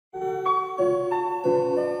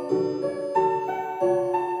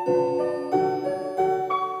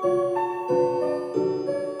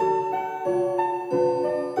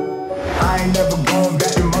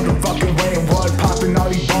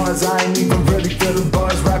cause I ain't even really feeling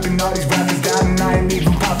buzz. Rapping all these rappers down and I ain't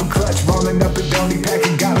even pop a clutch. Rolling up a donny pack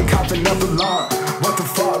and got me coughing up a lung. What the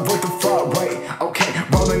fuck, wait, okay.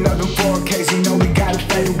 Rolling up in 4Ks, you know we gotta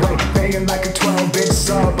fade away. Paying like a 12-inch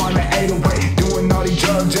sub on the 808. Doing all these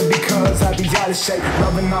drugs just because I be out of shape.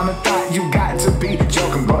 Loving on the thought, you got to be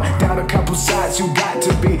joking, bro. Down a couple sides, you got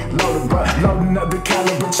to be loaded, bro. Loading up the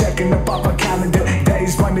caliber, checking up off my calendar.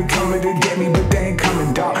 Days when they coming to get me, but they ain't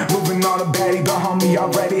coming, dog. Moving on a baddie, but homie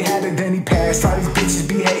already had it, then he passed. All these bitches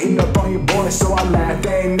be hating up on your boy, so I laughed.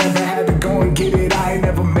 They ain't never had to go and get it, I ain't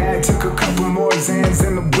never mad. Took a couple more Zans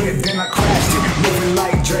in the whip, then I crashed it. Moving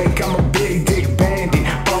like Drake, I'm a big dick bandit.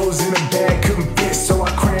 Bows in a bag, couldn't fit, so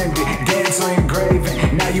I crammed it. Dance on your grave,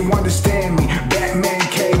 and now you understand me. Batman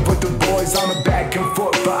cave with the boys on the back and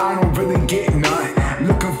forth, but I don't really get none.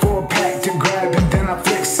 Looking for a pack to grab, and then I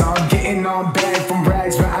flick some. Getting on bag from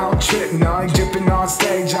rags, but I don't trip none. Dripping on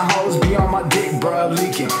stage, and hoes be on my dick, bruh,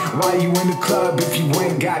 leaking. Why you in the club if you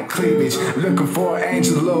ain't got cleavage? Looking for an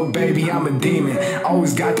angel, little baby, I'm a demon.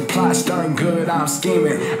 Always got the plot stirring good, I'm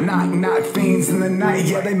scheming. Knock fiends in the night,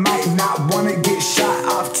 yeah, they might not wanna get shot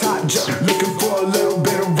off top. Just looking for a little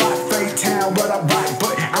bit of rock, fake town, what I rock,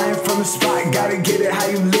 but I ain't from the spot. Gotta get it how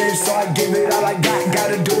you live, so I give it all I got.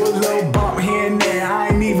 Gotta do a little bump here and there, I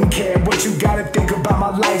ain't even care what you gotta think about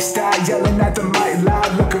my lifestyle. Yelling at the mic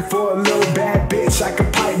loud, looking for a little bad bitch I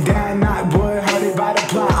can pipe down, not wood, hurted by the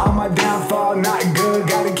plot. On my downfall, not good,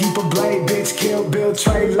 gotta keep a blade, bitch. Kill Bill,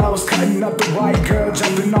 Trelos, cutting up the white girl,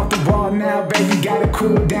 jumping off the wall now, baby. Gotta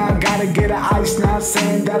cool down, gotta get an ice now.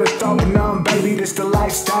 Saying that it's throwing on, baby, this the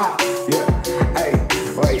lifestyle. Yeah, hey,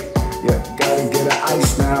 wait, yeah, gotta get an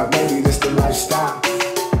ice now, baby, this the lifestyle.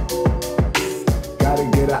 Gotta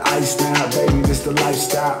get an ice now, baby, this the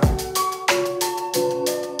lifestyle.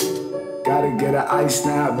 Gotta get an ice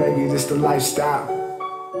now, baby, this the lifestyle.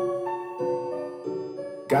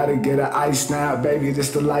 Gotta get an ice now, baby,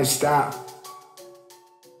 this the lifestyle.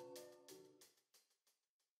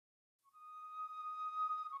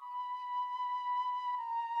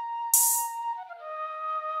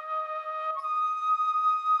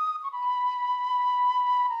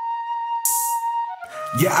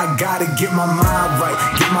 Yeah, I gotta get my mind right,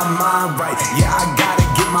 get my mind right. Yeah, I gotta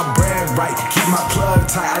get my bread right, keep my plug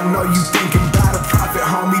tight. I know you thinking about a profit,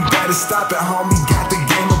 homie, better stop it, homie. Got the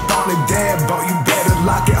game up on the dead boat, you better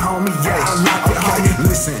lock it, homie. Yeah, I lock it, homie.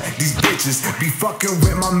 Listen, these bitches be fucking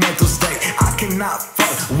with my mental state. I cannot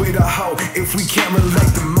fuck with a hoe if we can't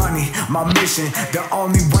relate to money. My mission, the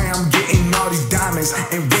only way I'm getting all these diamonds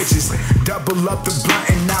and riches. Double up the blunt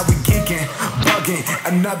and now we geeking, bugging.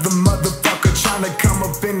 Another motherfucker tryna come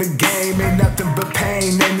up in the game, ain't nothing but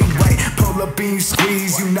pain anyway. Pull up and you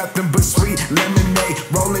squeeze, you nothing but sweet lemonade,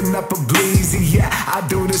 rolling up a bleezy. Yeah, I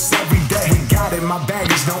do this every day. We got it, my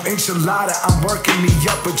baggage, no enchilada. I'm working me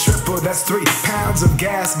up a triple, that's 3 pounds of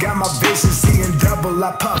gas. Got my vision seeing double.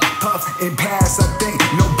 I puff and pass. I think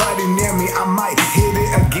nobody near me, I might hit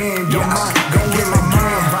it again. Don't mind, go get my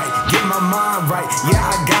mind right, get my mind right. Yeah,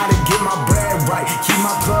 I gotta get my bread right, keep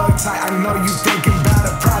my plug tight. I know you thinking about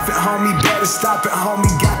a profit, homie, better stop it, homie.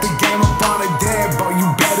 Got the game up on a dead boy, you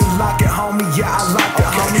better lock it, homie. Yeah, I lock it,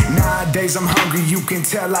 homie. Nowadays I'm hungry, you can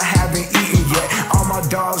tell I haven't eaten yet. All my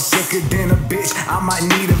dogs sicker than a bitch, I might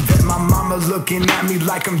need a vet. My mama looking at me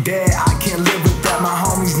like I'm dead, I can't live with that. My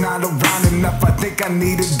homie's not around enough, I think I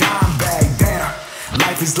need a dime bag. Damn,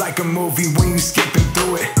 life is like a movie when you skipping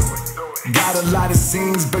through it. Got a lot of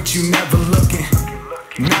scenes, but you never looking.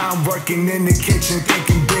 Now I'm working in the kitchen,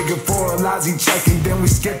 thinking bigger for a lousy checking. Then we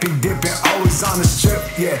skipping, dipping, always on the strip.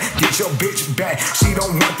 Yeah, get your bitch back, she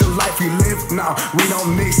don't want the life we live. No, we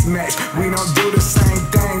don't mix match, we don't do the same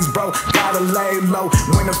things, bro. Gotta lay low,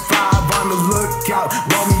 when a 5 on the lookout.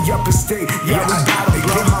 Roll me up a stick, yeah, we gotta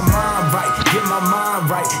get my mind right, get my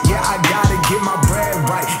mind right. Yeah, I gotta get my bread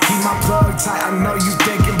right, keep my plug tight. I know you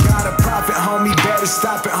thinking about a profit, homie, better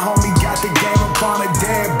stop it, homie. Got the game up on a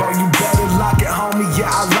dead boy, you better lock it, homie. Yeah,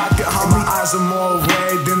 I lock it, homie. My eyes are more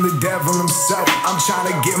red than the devil himself. I'm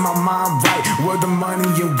trying to get my mind right, where the money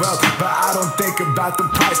and wealth, but I don't think about the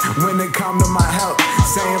price when it come to my health.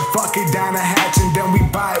 Saying fuck it down the hatch and then we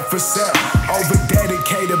buy it for sale. Over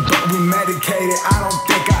dedicated, but we medicated. I don't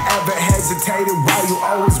think I ever hesitated. While you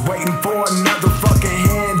always waiting for another fucking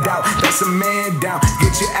handout, that's a man down.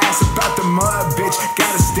 Get your ass up out the mud, bitch.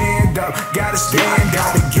 Gotta stand up, gotta stand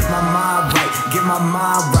out. Gotta get my mind right, get my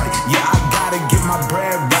mind right. Yeah, I gotta get my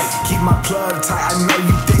bread right, keep my plug tight. I know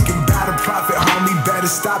you thinking about a profit, homie,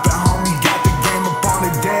 better stop it, homie. Got the game up on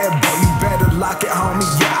the dead, but you better lock it, homie.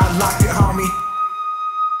 Yeah, I locked it, homie.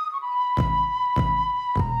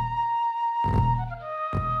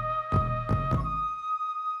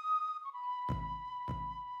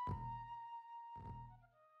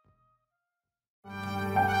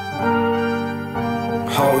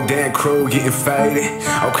 Whole damn crew getting faded.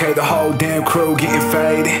 Okay, the whole damn crew getting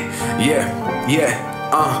faded. Yeah,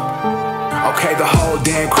 okay, the whole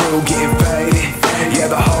damn crew getting faded. Yeah,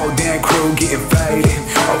 the whole damn crew getting faded.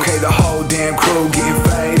 Okay, the whole damn crew getting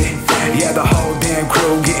faded. Yeah, the whole damn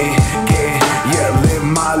crew getting, yeah, live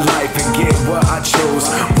my life and get what I choose.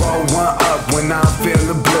 Roll one up when I'm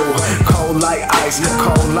feeling blue. Cold like ice,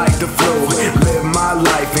 cold like the flu. Live my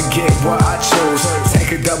life and get what I choose.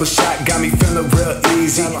 Take a double shot, got me feeling real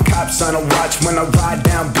easy. Cops on a watch when I ride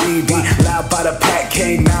down BB. Loud by the pack,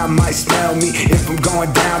 K9 might smell me. If I'm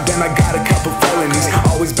going down, then I got a couple felonies.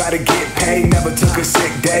 Always about to get paid, never took a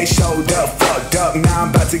sick day. Showed up, fucked up, now I'm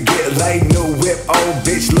about to get laid. New whip, old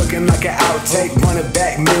bitch, looking like an outtake. Running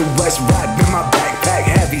back, Midwest rap in my backpack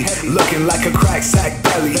heavy. Looking like a crack sack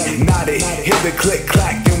belly. Nodded, hit the click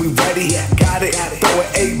clack, then we ready. Got it, throw an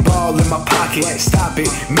 8-ball in my pocket. Stop it,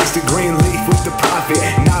 mix the green leaf with the profit.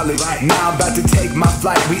 Knowledge, now I'm about to take my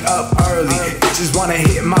flight, we up early. Bitches wanna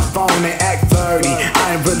hit my phone and act flirty.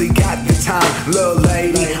 I ain't really got the time, little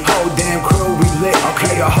lady. Whole damn crew, we lit.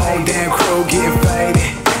 Okay, the whole damn crew getting faded.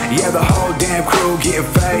 Yeah, the whole damn crew getting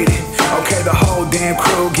faded. Okay, the whole damn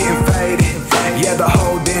crew getting faded. Yeah, the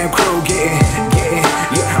whole damn crew getting,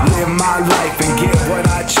 yeah, live my life and get what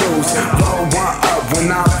I choose. Roll one up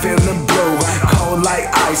when I'm feeling blue. Cold like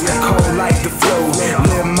ice, cold like the flu.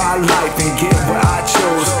 Live my life and get what I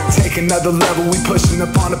choose. Take another level, we pushing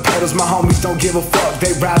up on the pedals. My homies don't give a fuck,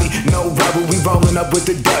 they rowdy, no rebel. We rolling up with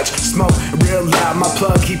the Dutch, smoke real loud. My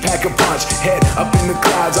plug, he pack a punch. Head up in the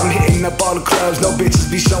clouds, I'm hitting up all the clubs. No bitches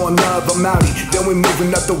be showing love, I'm outie. Then we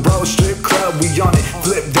moving up the road, strip club, we on it.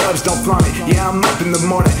 Flip dubs, don't flaunt it. Yeah, I'm up in the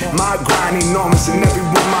morning, my grind enormous and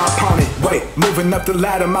everyone my opponent. Wait, moving up the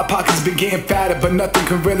ladder, my pockets been getting fatter, but nothing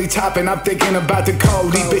can really top it. I'm thinking about the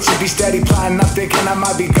code, these bitches be steady plotting. I'm thinking I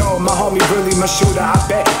might be gold. My homie really my shooter, I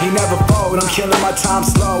bet he never fold. I'm killing my time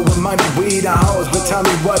slow with money, weed, and hoes. But tell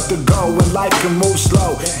me what to go when life can move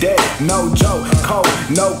slow. Dead, no joke, cold,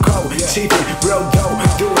 no cold, cheap and real dope.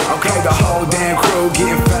 Do it, okay, the whole damn crew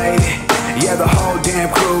getting faded. Yeah, the whole damn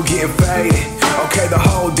crew getting faded. Okay, the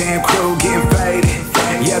whole damn crew getting faded.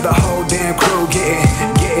 Yeah, the whole damn crew getting,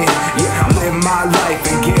 yeah, live my life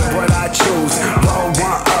and get what I choose. Roll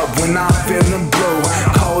one up when I'm feeling blue.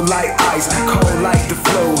 Cold like ice, cold like the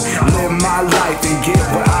flu. Live my life and get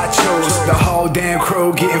what I choose. The whole damn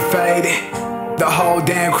crew getting faded. The whole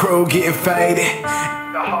damn crew getting faded.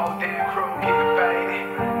 The whole damn crew getting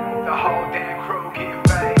faded. The whole damn crew getting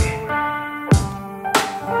faded.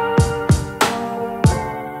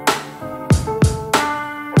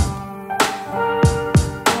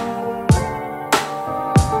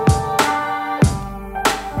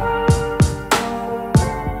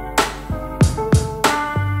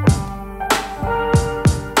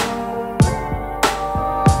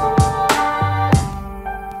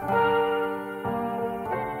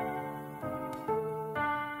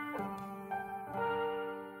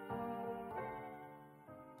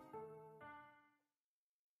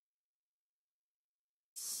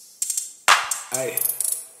 Hey,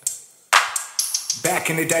 back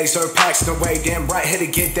in the day, Sir Paxton way, damn right, had to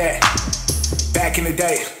get that. Back in the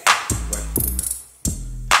day,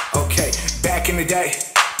 okay, back in the day,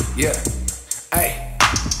 yeah, hey.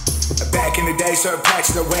 Back in the day, Sir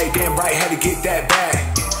Paxton way, damn right, had to get that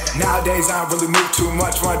bag. Nowadays I don't really move too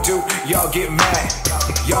much. When I do, y'all get mad.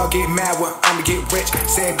 Y'all get mad when I'ma get rich.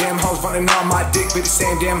 Same damn hoes running on my dick, but the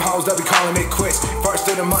same damn hoes that be calling it quits.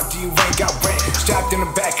 First of the month, you ain't got rent. Strapped in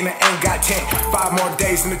the back and I ain't got 10. 5 more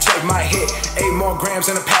days and the check might hit. 8 more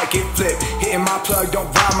grams in a packet flip. Hitting my plug,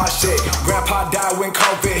 don't buy my shit. Grandpa died when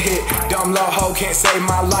COVID hit. Dumb low hoe can't save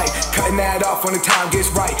my life. Cutting that off when the time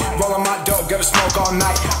gets right. Rolling my dope, gotta smoke all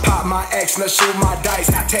night. Pop my ex, now shoot my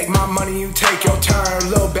dice. Take my money, you take your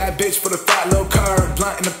turn. Little bad bitch for the fat little curve.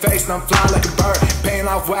 Blunt in the face and I'm flying like a bird. Paying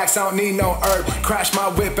off wax, I don't need no herb. Crash my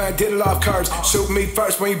whip and did it off curves. Shoot me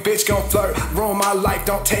first when you bitch gon' flirt. Ruin my life,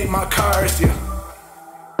 don't take my curse, yeah.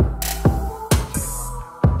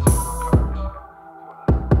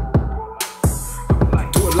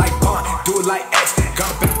 Do it like Bond, do it like X. Gun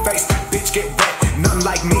up in the face, bitch get wet. Nothing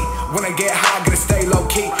like me, when I get high, gotta stay low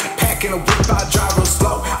key. Packing a whip, I drive real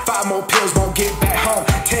slow. 5 more pills, won't get back home.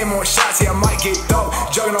 10 more shots, yeah, I might get dope.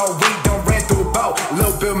 Jugging all week, don't ran through a boat.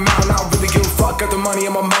 Little bit of mountain, I don't really give a fuck. Got the money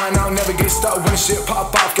in my mind, I'll never get stuck. When the shit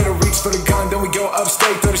pop off, gotta reach for the gun. Then we go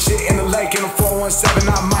upstate, throw the shit in the lake. In a 417,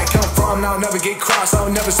 I might come from and I'll never get crossed.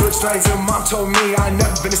 I'll never switch lanes. And mom told me I ain't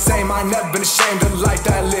never been the same. I ain't never been ashamed of the life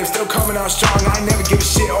that I live. Still coming out strong. I ain't never give a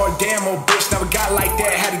shit or a damn old bitch. Never got like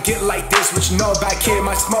that, had to get like this. What you know about kid,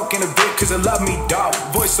 my smoking a bit, cause I love me, dog.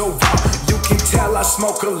 Voice so raw, you can tell I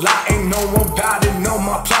smoke a lot. Ain't no one about it, know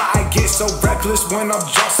my plot. I get so reckless when I'm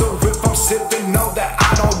drunk, so if I'm sipping, know that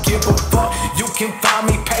I don't give a fuck. You can find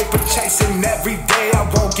me paper chasing every day, I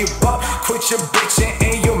won't give up. Quit your bitching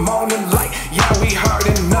and your moaning like, yeah, we heard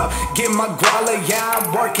enough. Get my guala, yeah,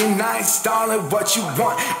 I'm working, I ain't stalling what you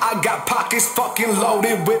want. I got pockets fucking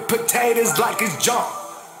loaded with potatoes like it's junk.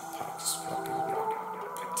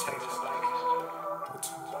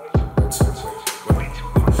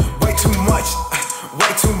 Way too much,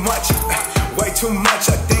 way too much, way too much.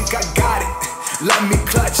 I think I got it. Let me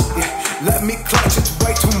clutch, yeah, let me clutch. It's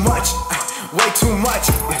way too much, way too much,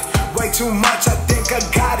 yeah, way too much. I think I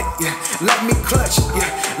got it, yeah. Let me clutch, yeah,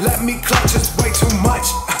 let me clutch. It's way too much,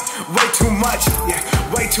 way too much, yeah,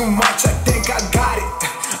 way too much. I think I got it.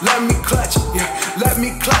 Let me clutch, yeah, let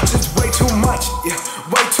me clutch. It's way too much, yeah,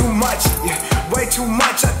 way too much, yeah, way too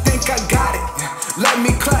much. I think I got it. Yeah. Let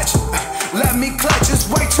me clutch, let me clutch. It's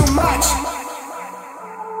way too much.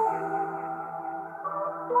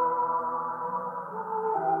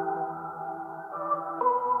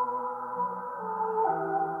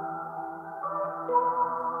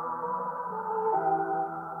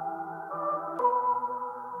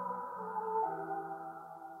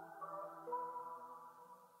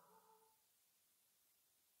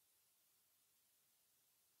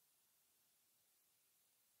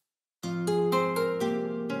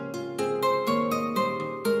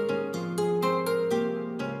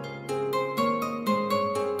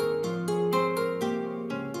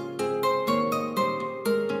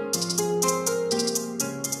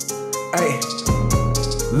 Hey,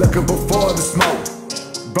 looking before the smoke,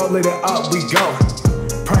 rolling it up, we go.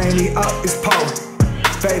 Praying he up is pole,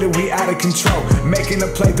 faded, we out of control. Making a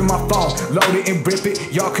play through my phone, load it and rip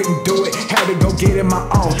it. Y'all couldn't do it, had to go get it my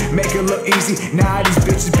own. Make it look easy, now these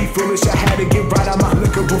bitches be foolish. I had to get right on my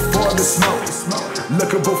looking before the smoke.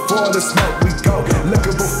 Looking before the smoke, we go.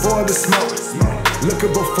 Looking before the smoke,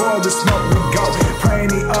 looking before the smoke, we go.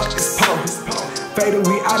 Praying he up is pole, faded,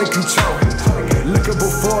 we out of control. Looking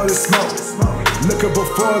before the smoke, looking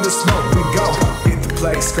before the smoke, we go. Get the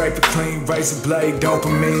plate, scrape it clean, razor blade,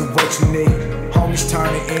 dopamine, what you need. Homies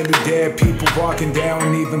turning into dead people, walking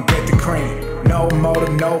down, even get the cream. No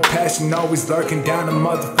motive, no passion, always lurking down the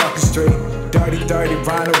motherfucking street. Dirty, dirty,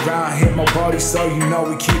 ride around, hit my body so you know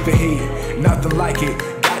we keep it heated. Nothing like it.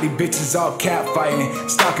 These bitches all cat fighting,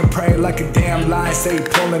 stalking prey like a damn lie. Say you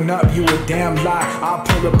pulling up, you a damn lie. I'll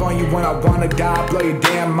pull up on you when I wanna die. Blow your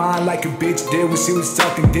damn mind like a bitch did when she was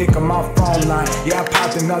sucking dick on my phone line. Yeah, I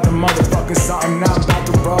popped another motherfucking something. Now I'm about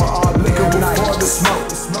to roll all damn night. Looking before the smoke,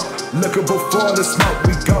 looking before the smoke,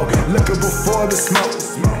 we go. Looking before the smoke,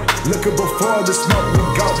 looking before the smoke, we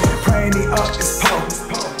go. Praying he up is post,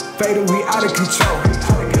 faded, we out of control.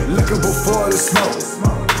 Looking before the smoke,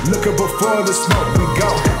 looking before the smoke, we go.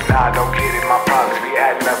 Nah, don't get it, my problems be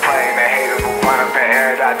acting up, playing. The haters will run up and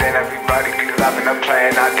air it out. Then everybody be loving up,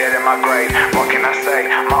 playing out dead in my grave. What can I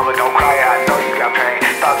say? Mama, don't cry, I know you got pain.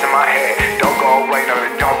 Thoughts in my head, don't go away, no,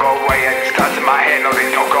 they don't go away. And these thoughts in my head, no,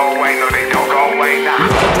 they don't go away, no, they don't go away, nah.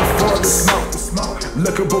 Looking before the smoke,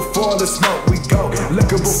 looking before the smoke, we go.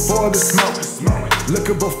 Looking before the smoke,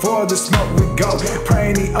 looking before the smoke, we go.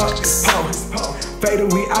 Praying he up is post,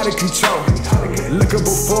 faded, we out of control. Looking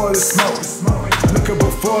before the smoke, looking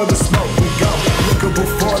before the smoke, we go. Looking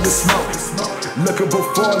before the smoke, looking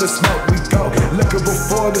before the smoke, we go. Looking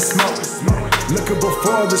before the smoke, looking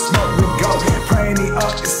before the smoke, we go. Praying he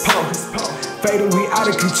up is post, faded, we out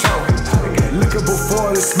of control. Looking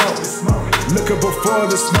before the smoke, looking before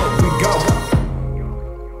the smoke, we go.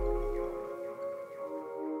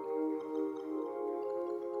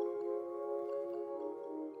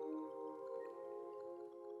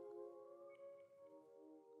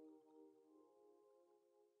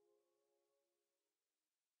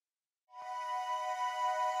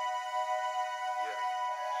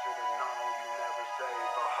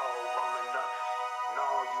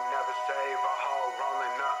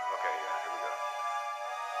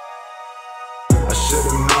 I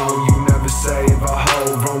should've known you never save a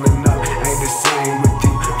hoe rolling up. Ain't the same with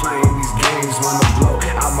you playing these games. Wanna blow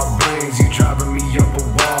out my brains, you driving me up a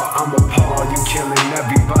wall. I'm appalled, you killing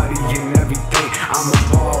everybody and everything. I'm a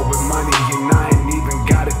ball with money and I ain't even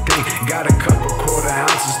got a thing. Got a couple quarter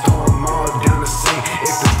ounces, throw them all down the sink.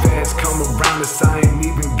 If the feds come around us, I ain't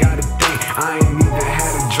even got a thing. I ain't even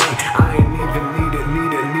had a drink, I ain't even need it.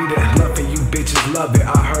 Loving you bitches love it,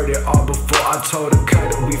 I heard it all before. I told her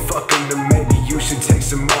cut it, we fucking, then maybe you should take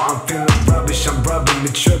some more. I'm feeling rubbish, I'm rubbing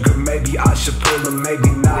the trigger. Maybe I should pull her, maybe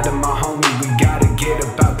not. And my homie, we gotta get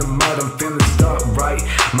about the mud. I'm feeling stuck, right?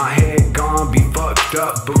 My head gone, be fucked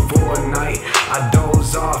up before night. I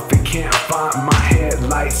doze off and can't find my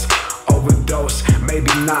headlights. Overdose,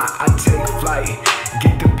 maybe not, I take flight.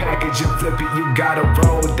 Get the package and flip it, you gotta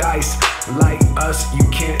roll dice. Like us, you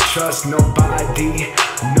can't trust nobody.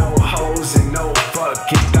 No hoes and no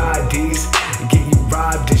fucking thotties. Get you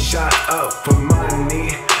robbed and shot up for money.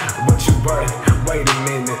 What you worth? Wait a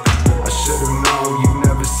minute, I should've known you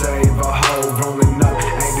never save a hoe. Rolling up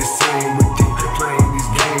ain't the same with you playing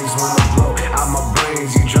these games. When I blow out my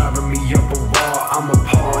brains, you driving me up a wall. I'm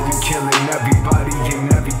appalled, you killing everybody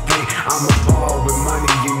and everything. I'm a ball with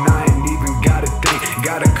money and I ain't even gotta think.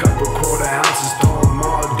 Got a couple quarter ounces, throw them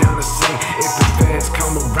all down the sink. If the feds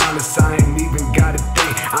come around us, I ain't even gotta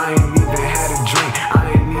think. I ain't even had a drink, I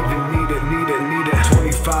ain't even need it.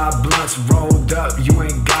 25 blunts rolled up, you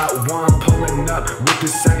ain't got one. Pulling up with the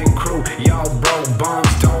same crew, y'all broke bombs,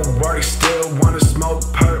 don't work. Still wanna smoke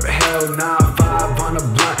perp, hell nah. 5 on a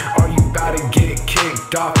blunt, or you bout to get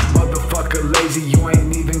kicked off. Motherfucker lazy, you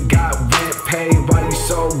ain't even got rent paid. Why you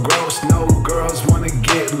so gross? No girls wanna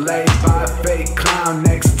get laid by a fake clown.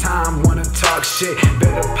 Next time wanna talk shit,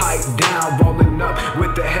 better pipe down. Rolling up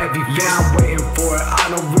with the heavy, yeah, I'm waiting for it. I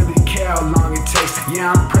don't really care how long it takes,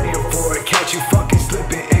 yeah, I'm praying for it. Catch you fucking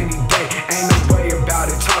slipping any day, ain't no way about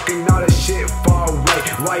it. Talking all that shit far away,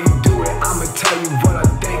 why you do it? I'ma tell you what I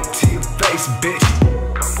think to your face, bitch.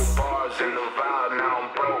 Couple bars in the vibe, now I'm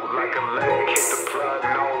broke like a leg. Hit the plug,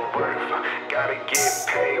 no worth. Gotta get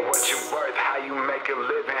paid, what you worth? How you make a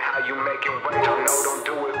living? How you making weight? I know, don't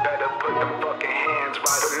do it better. Put them fucking hands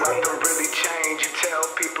right away. Nothing really changed. You tell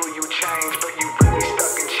people you change, but you really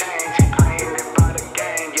stuck in chains. You playing it by the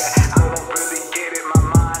game, yeah. I don't really get it. My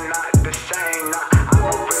mind not the same. Nah, I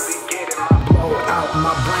don't really get it. My Blow out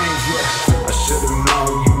my brains, yeah.